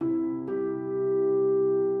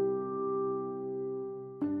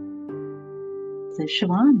This is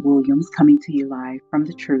Siobhan Williams coming to you live from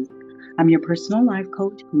the truth. I'm your personal life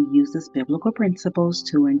coach who uses biblical principles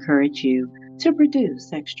to encourage you to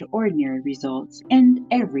produce extraordinary results in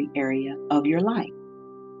every area of your life.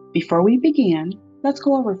 Before we begin, let's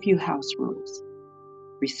go over a few house rules.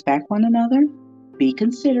 Respect one another. Be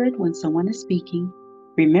considerate when someone is speaking.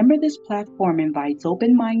 Remember, this platform invites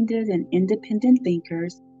open-minded and independent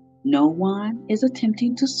thinkers. No one is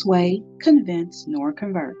attempting to sway, convince, nor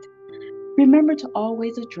convert. Remember to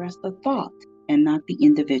always address the thought and not the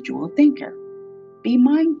individual thinker. Be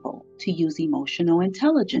mindful to use emotional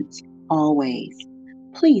intelligence always.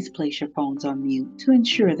 Please place your phones on mute to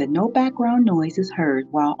ensure that no background noise is heard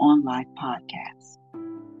while on live podcasts.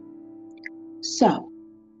 So,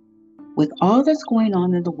 with all that's going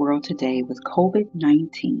on in the world today with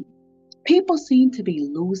COVID-19, people seem to be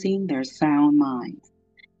losing their sound minds,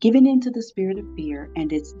 giving into the spirit of fear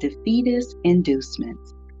and its defeatist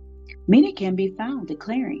inducements. Many can be found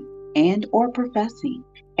declaring and or professing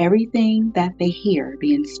everything that they hear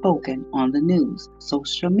being spoken on the news,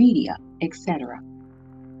 social media, etc.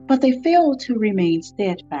 But they fail to remain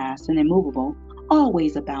steadfast and immovable,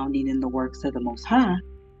 always abounding in the works of the Most High,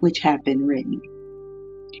 which have been written.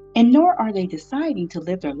 And nor are they deciding to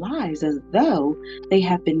live their lives as though they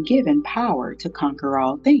have been given power to conquer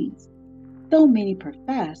all things. Though many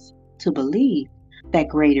profess to believe that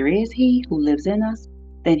greater is He who lives in us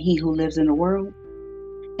than he who lives in the world.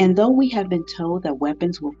 And though we have been told that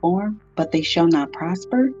weapons will form, but they shall not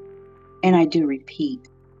prosper, and I do repeat,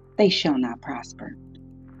 they shall not prosper.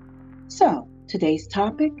 So, today's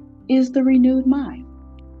topic is the renewed mind.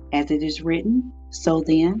 As it is written, so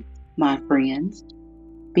then, my friends,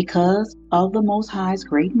 because of the Most High's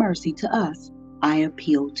great mercy to us, I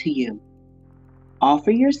appeal to you.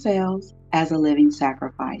 Offer yourselves as a living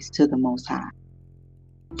sacrifice to the Most High,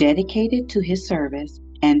 dedicated to His service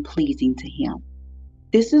and pleasing to Him.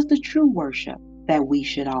 This is the true worship that we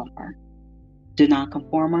should offer. Do not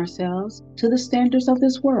conform ourselves to the standards of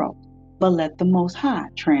this world, but let the Most High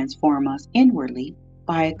transform us inwardly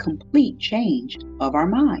by a complete change of our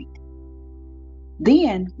mind.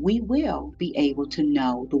 Then we will be able to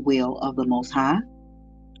know the will of the Most High,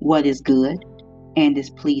 what is good and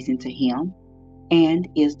is pleasing to Him, and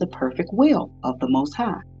is the perfect will of the Most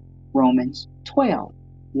High. Romans 12,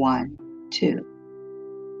 1, 2.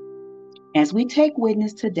 As we take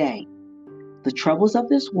witness today, the troubles of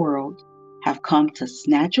this world have come to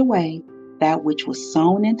snatch away that which was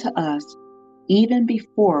sown into us even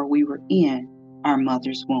before we were in our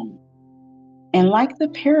mother's womb. And like the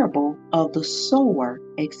parable of the sower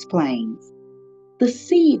explains, the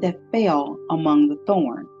seed that fell among the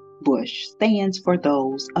thorn bush stands for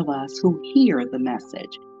those of us who hear the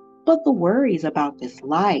message, but the worries about this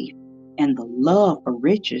life and the love for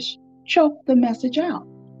riches choke the message out,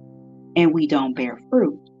 and we don't bear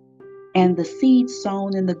fruit. And the seed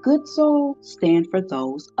sown in the good soil stand for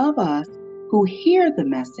those of us who hear the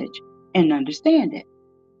message and understand it.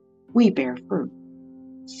 We bear fruit,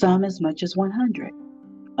 some as much as 100,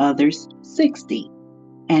 others 60,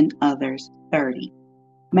 and others 30.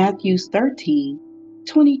 Matthew 13,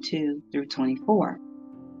 22 through 24.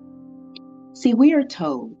 See, we are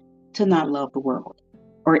told to not love the world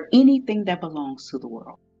or anything that belongs to the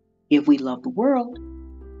world. If we love the world,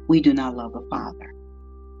 we do not love the Father.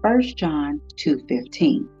 1 John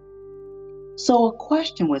 2:15. So a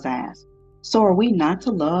question was asked, so are we not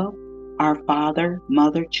to love our father,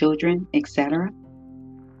 mother, children, etc.?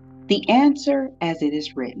 The answer, as it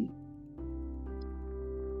is written.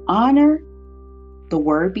 Honor, the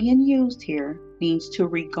word being used here, means to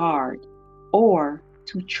regard or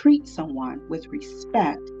to treat someone with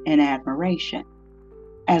respect and admiration,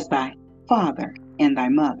 as thy father and thy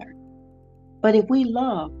mother. But if we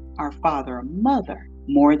love our father or mother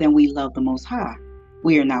more than we love the Most High,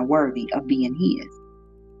 we are not worthy of being His.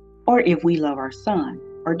 Or if we love our son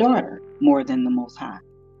or daughter more than the Most High,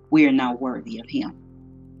 we are not worthy of Him.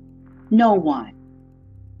 No one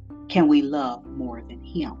can we love more than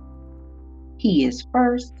Him. He is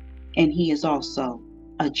first, and He is also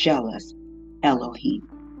a jealous Elohim.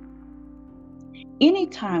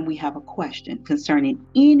 Anytime we have a question concerning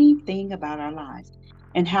anything about our lives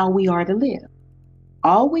and how we are to live,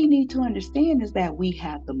 all we need to understand is that we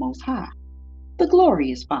have the Most High, the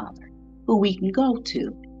glorious Father, who we can go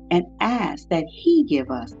to and ask that He give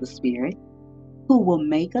us the Spirit who will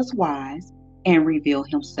make us wise and reveal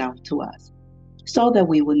Himself to us so that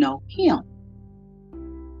we will know Him.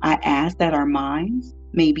 I ask that our minds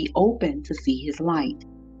may be open to see His light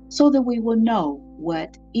so that we will know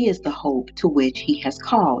what is the hope to which He has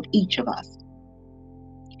called each of us.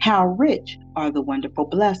 How rich are the wonderful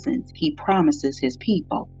blessings He promises His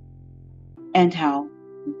people. and how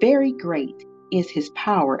very great is his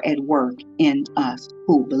power at work in us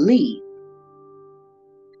who believe.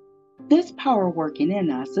 This power working in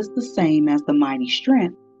us is the same as the mighty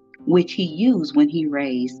strength which he used when he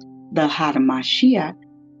raised the Hamashiach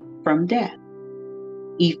from death.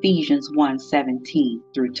 Ephesians 1:17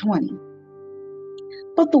 through 20.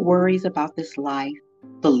 But the worries about this life,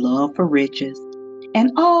 the love for riches,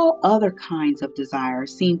 and all other kinds of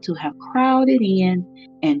desires seem to have crowded in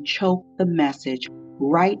and choked the message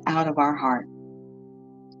right out of our heart.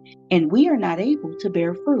 And we are not able to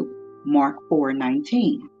bear fruit. Mark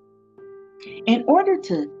 4:19. In order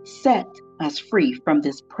to set us free from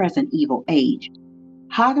this present evil age,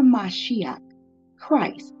 Hamashiach,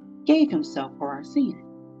 Christ, gave himself for our sin,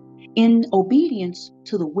 in obedience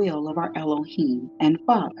to the will of our Elohim and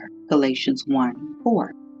Father, Galatians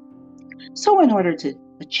 1:4. So in order to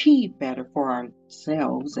achieve better for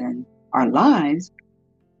ourselves and our lives,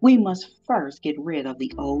 we must first get rid of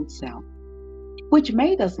the old self, which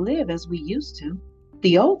made us live as we used to,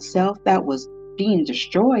 the old self that was being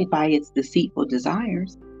destroyed by its deceitful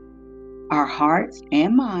desires. Our hearts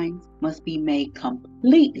and minds must be made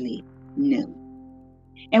completely new.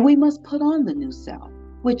 And we must put on the new self,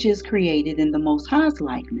 which is created in the Most High's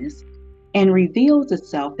likeness and reveals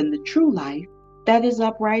itself in the true life that is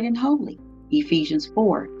upright and holy. Ephesians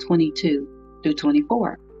 4:22 through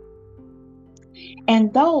 24.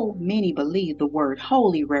 And though many believe the word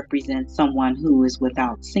holy represents someone who is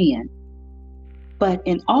without sin, but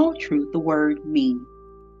in all truth the word means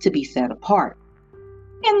to be set apart.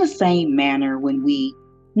 In the same manner, when we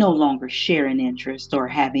no longer share an interest or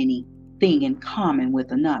have anything in common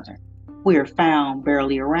with another, we are found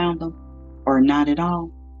barely around them or not at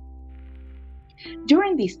all.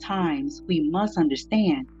 During these times, we must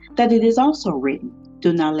understand that it is also written,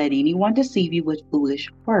 "Do not let anyone deceive you with foolish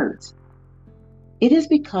words." It is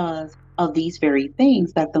because of these very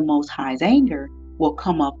things that the Most High's anger will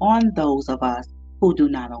come up on those of us who do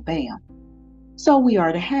not obey him. So we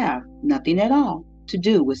are to have nothing at all to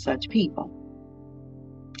do with such people.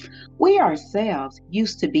 We ourselves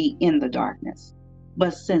used to be in the darkness,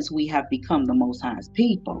 but since we have become the Most High's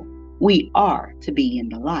people, we are to be in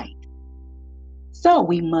the light. So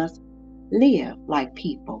we must live like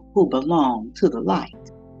people who belong to the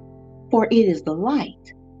light, for it is the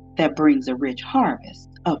light that brings a rich harvest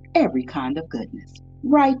of every kind of goodness,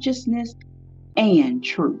 righteousness, and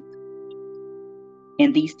truth.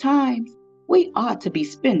 In these times, we ought to be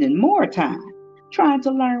spending more time trying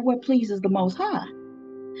to learn what pleases the Most High,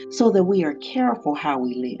 so that we are careful how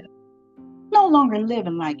we live, no longer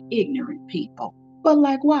living like ignorant people, but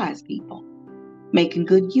like wise people, making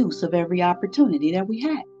good use of every opportunity that we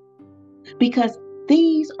have, because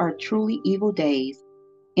these are truly evil days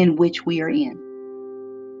in which we are in.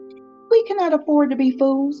 We cannot afford to be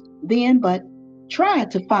fools then, but try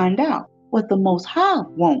to find out what the Most High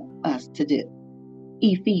wants us to do.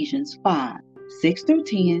 Ephesians 5:6 through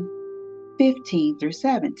 10, 15 through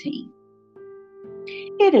 17.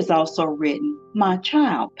 It is also written, "My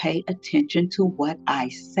child, pay attention to what I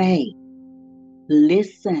say.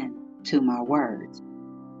 Listen to my words.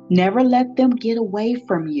 Never let them get away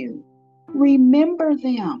from you. Remember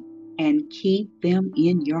them and keep them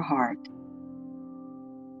in your heart.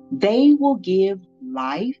 They will give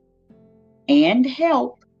life and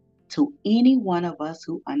health to any one of us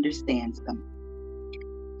who understands them."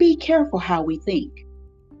 Be careful how we think.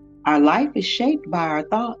 Our life is shaped by our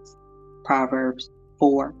thoughts. Proverbs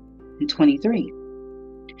 4:23.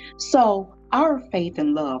 So our faith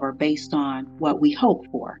and love are based on what we hope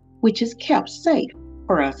for, which is kept safe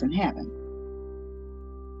for us in heaven.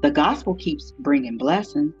 The gospel keeps bringing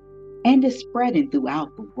blessings and is spreading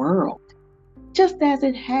throughout the world, just as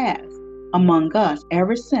it has among us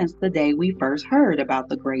ever since the day we first heard about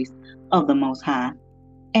the grace of the Most High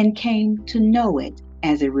and came to know it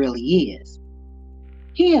as it really is.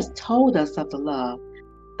 He has told us of the love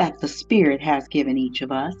that the Spirit has given each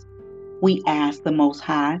of us. We ask the Most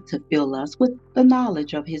High to fill us with the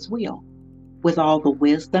knowledge of His will, with all the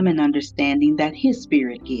wisdom and understanding that His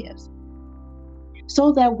Spirit gives,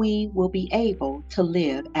 so that we will be able to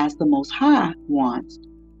live as the Most High wants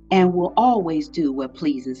and will always do what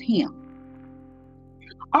pleases Him.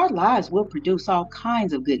 Our lives will produce all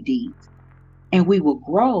kinds of good deeds, and we will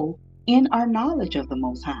grow in our knowledge of the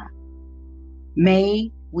Most High.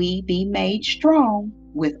 May we be made strong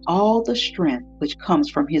with all the strength which comes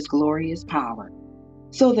from His glorious power,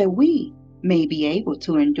 so that we may be able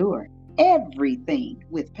to endure everything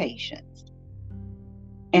with patience,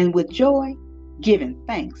 and with joy giving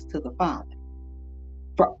thanks to the Father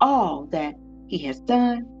for all that He has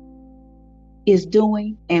done, is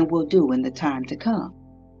doing, and will do in the time to come.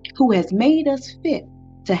 who has made us fit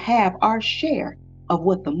to have our share of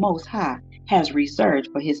what the Most High has reserved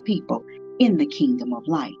for his people in the kingdom of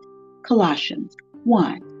light. Colossians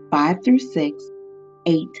 1, 5 through 6,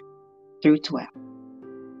 8 through 12.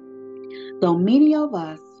 Though many of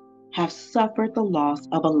us have suffered the loss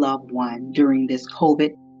of a loved one during this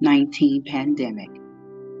COVID-19 pandemic,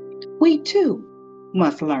 we too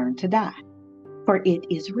must learn to die. For it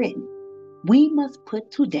is written, we must put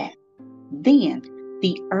to death then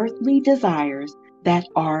the earthly desires that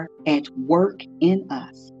are at work in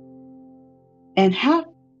us, and have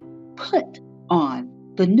put on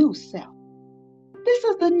the new self. This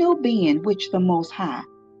is the new being which the Most High,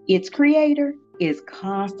 its creator, is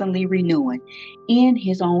constantly renewing in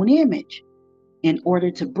his own image in order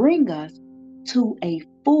to bring us to a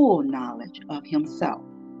full knowledge of himself.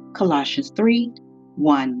 Colossians 3,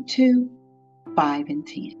 1, 2, 5, and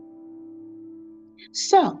 10.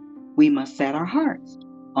 So, we must set our hearts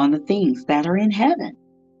on the things that are in heaven.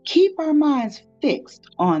 Keep our minds fixed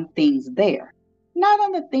on things there, not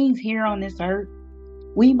on the things here on this earth.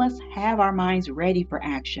 We must have our minds ready for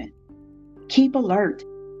action. Keep alert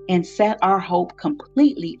and set our hope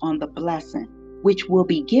completely on the blessing which will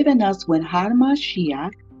be given us when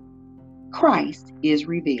HaMashiach, Christ, is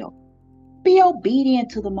revealed. Be obedient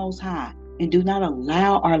to the Most High and do not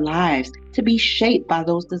allow our lives to be shaped by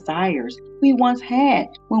those desires we once had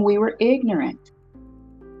when we were ignorant.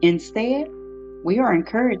 Instead, we are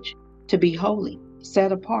encouraged to be holy,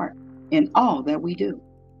 set apart in all that we do,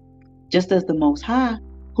 just as the Most High,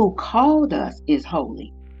 who called us, is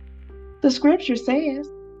holy. The scripture says,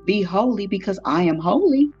 be holy because I am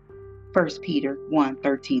holy, 1 Peter 1,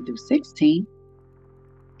 13 through 16.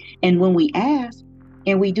 And when we ask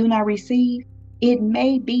and we do not receive, it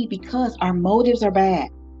may be because our motives are bad.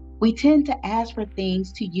 We tend to ask for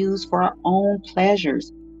things to use for our own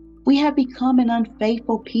pleasures. We have become an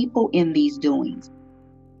unfaithful people in these doings.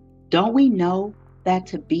 Don't we know that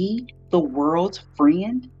to be the world's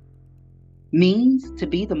friend means to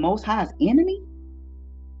be the Most High's enemy?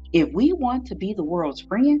 If we want to be the world's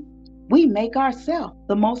friend, we make ourselves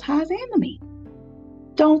the Most High's enemy.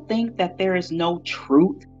 Don't think that there is no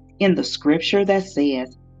truth in the scripture that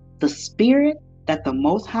says the spirit that the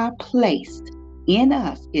Most High placed in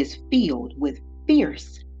us is filled with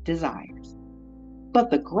fierce desires. But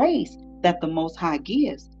the grace that the Most High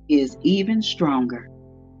gives is even stronger.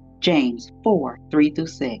 James 4, 3 through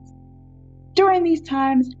 6. During these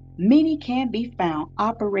times, many can be found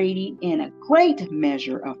operating in a great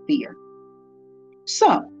measure of fear.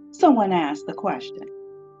 So, someone asked the question,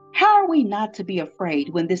 how are we not to be afraid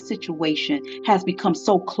when this situation has become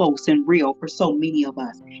so close and real for so many of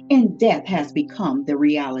us, and death has become the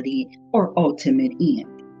reality or ultimate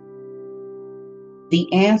end?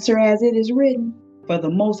 The answer, as it is written, for the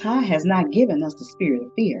Most High has not given us the spirit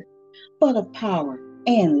of fear, but of power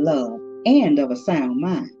and love and of a sound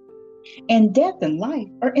mind. And death and life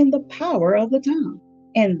are in the power of the tongue,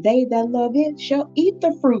 and they that love it shall eat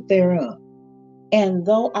the fruit thereof. And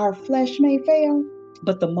though our flesh may fail,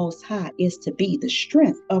 but the Most High is to be the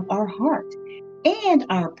strength of our heart and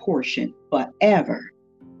our portion forever.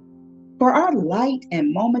 For our light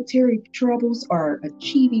and momentary troubles are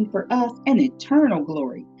achieving for us an eternal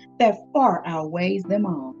glory that far outweighs them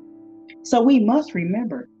all. So we must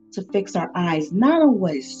remember to fix our eyes not on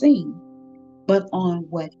what is seen, but on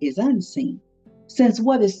what is unseen, since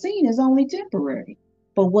what is seen is only temporary,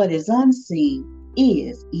 but what is unseen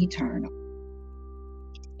is eternal.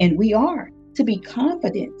 And we are to be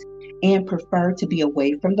confident and prefer to be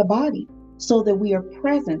away from the body, so that we are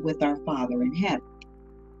present with our Father in heaven.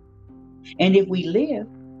 And if we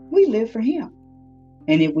live for him.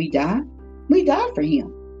 And if we die for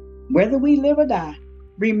him. Whether we live or die,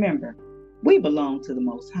 remember, we belong to the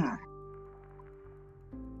Most High.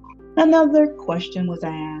 Another question was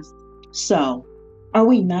asked, so are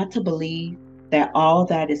we not to believe that all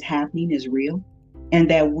that is happening is real, and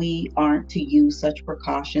that we aren't to use such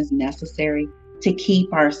precautions necessary to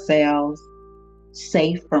keep ourselves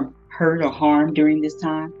safe from hurt or harm during this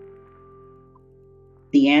time?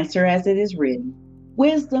 The answer, as it is written,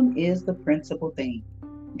 wisdom is the principal thing.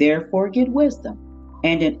 Therefore get wisdom,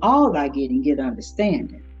 and in all thy getting get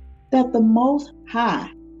understanding, that the Most High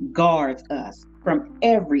guards us from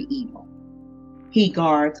every evil. He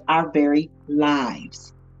guards our very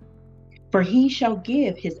lives. For he shall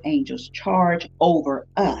give his angels charge over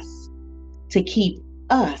us to keep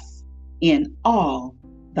us in all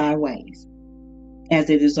thy ways. As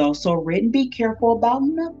it is also written, be careful about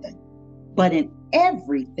nothing, but in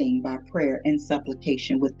everything by prayer and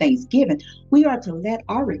supplication with thanksgiving, we are to let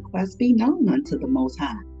our requests be known unto the Most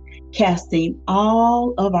High, casting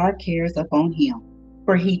all of our cares upon him.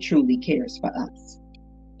 for He truly cares for us,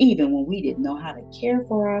 even when we didn't know how to care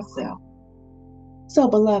for ourselves. So,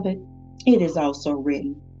 beloved, it is also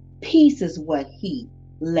written, peace is what He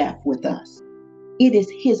left with us. It is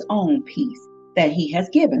His own peace that He has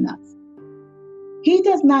given us. He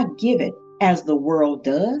does not give it as the world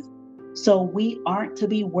does, so we aren't to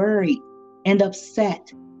be worried and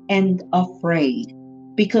upset and afraid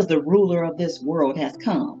because the ruler of this world has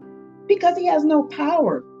come, because He has no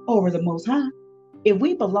power over the Most High. If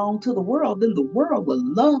we belong to the world, then the world will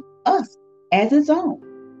love us as its own.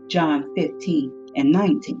 John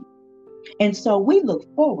 15:19. And so we look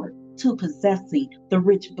forward to possessing the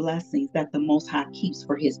rich blessings that the Most High keeps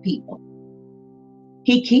for His people.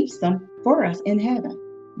 He keeps them for us in heaven,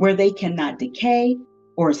 where they cannot decay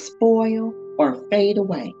or spoil or fade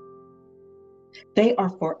away. They are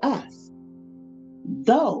for us,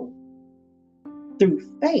 though through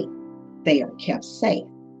faith they are kept safe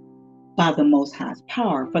by the Most High's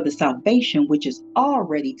power for the salvation which is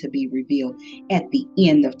already to be revealed at the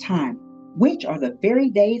end of time, which are the very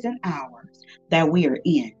days and hours that we are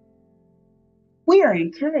in. We are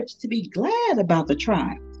encouraged to be glad about the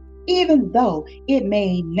trials, even though it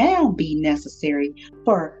may now be necessary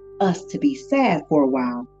for us to be sad for a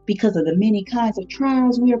while because of the many kinds of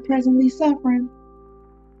trials we are presently suffering.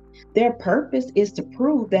 Their purpose is to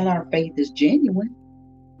prove that our faith is genuine.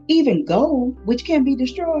 Even gold, which can be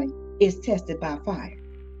destroyed, is tested by fire.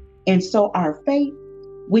 And so our faith,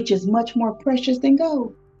 which is much more precious than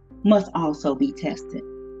gold, must also be tested,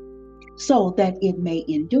 so that it may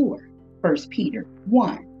endure. 1 Peter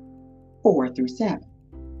 1:4-7.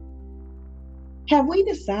 Have we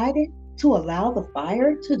decided to allow the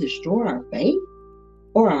fire to destroy our faith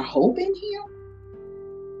or our hope in Him?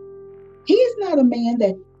 He is not a man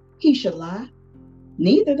that He should lie,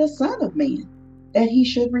 neither the Son of Man that He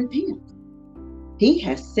should repent. He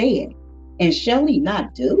has said, and shall He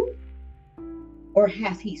not do? Or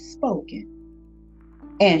has He spoken,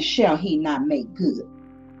 and shall He not make good?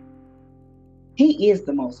 He is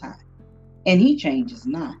the Most High, and He changes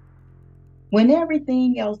not. When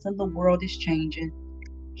everything else in the world is changing,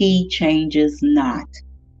 He changes not.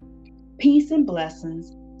 Peace and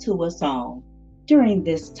blessings to us all during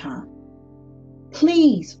this time.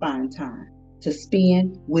 Please find time to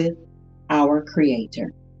spend with our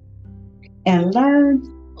Creator and learn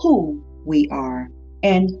who we are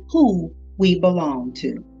and who we belong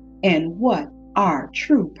to and what our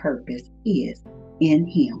true purpose is in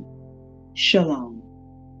Him. Shalom.